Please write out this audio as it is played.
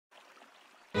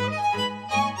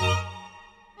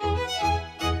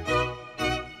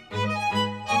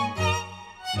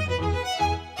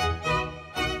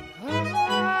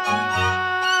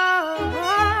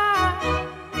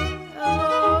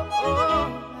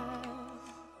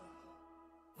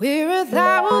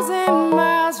1,000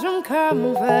 miles from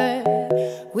comfort.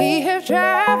 We have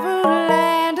traveled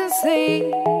land and sea,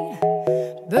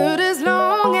 but as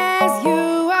long as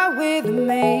you are with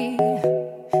me,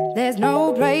 there's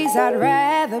no place I'd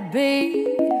rather be.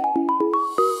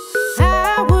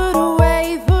 I would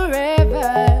wait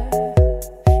forever,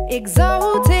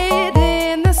 exalted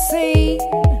in the sea,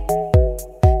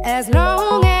 as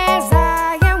long as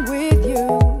I am with you,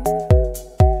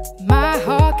 my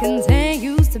heart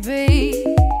continues to beat.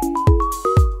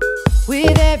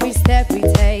 With every step we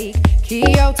take,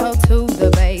 Kyoto to the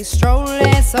bay,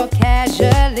 strolling so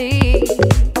casually.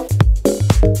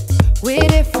 We're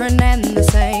different and the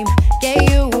same, gave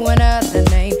you another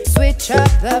name, switch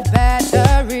up the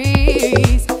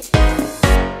batteries.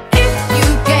 If you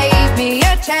gave me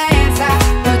a chance, I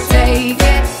would take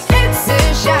it. It's a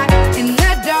shot in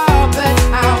the dark, but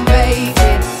I'll make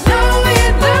it.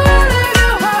 Knowing the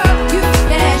little heart, you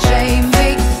can't shame me.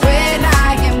 When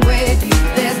I am with you,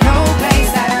 there's no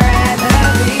place I'd rather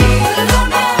be. No, no,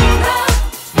 no,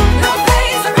 no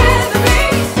place I'd rather be.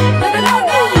 No, no, no,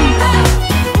 no,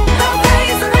 no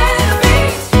place I'd rather be.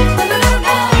 No, no, no,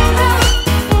 no,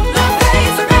 no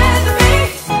place I'd rather be.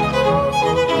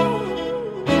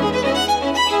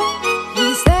 We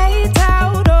set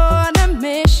out on a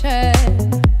mission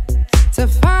to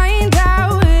find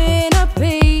our inner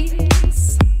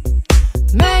peace,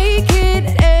 make it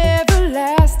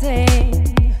everlasting,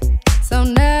 so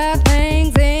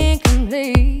nothing's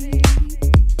incomplete.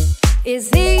 It's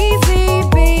easy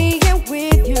being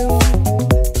with you,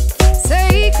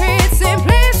 sacred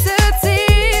simplicity.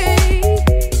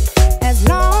 As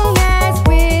long as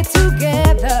we're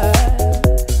together,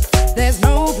 there's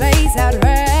no place I'd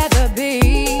rather be.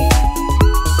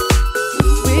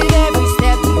 With every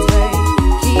step we take,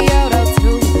 Kyoto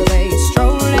to the bay,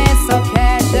 strolling so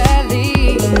casually.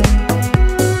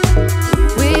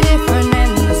 We're different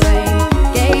and the same,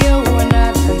 gave you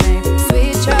another name,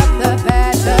 switch up the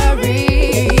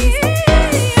batteries.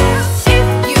 If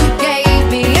you gave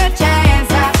me a chance,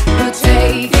 I would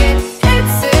take it.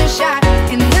 It's a shot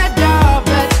in the dark,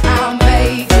 but I'll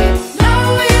make it.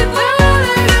 Knowing the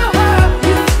little heart,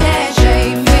 you can't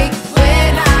shame me.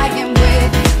 When I am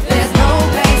with you, there's no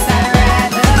place I'd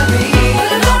rather be.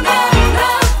 No, no, no,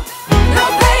 no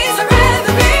place I'd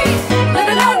rather be. No,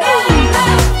 no, no, no,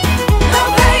 no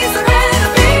place I'd rather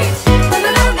be. No,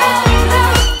 no, no, no,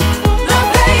 no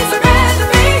place I'd rather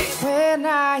be. When I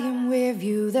am with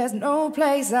you, there's no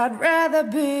place I'd rather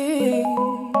be.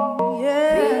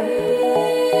 Yeah.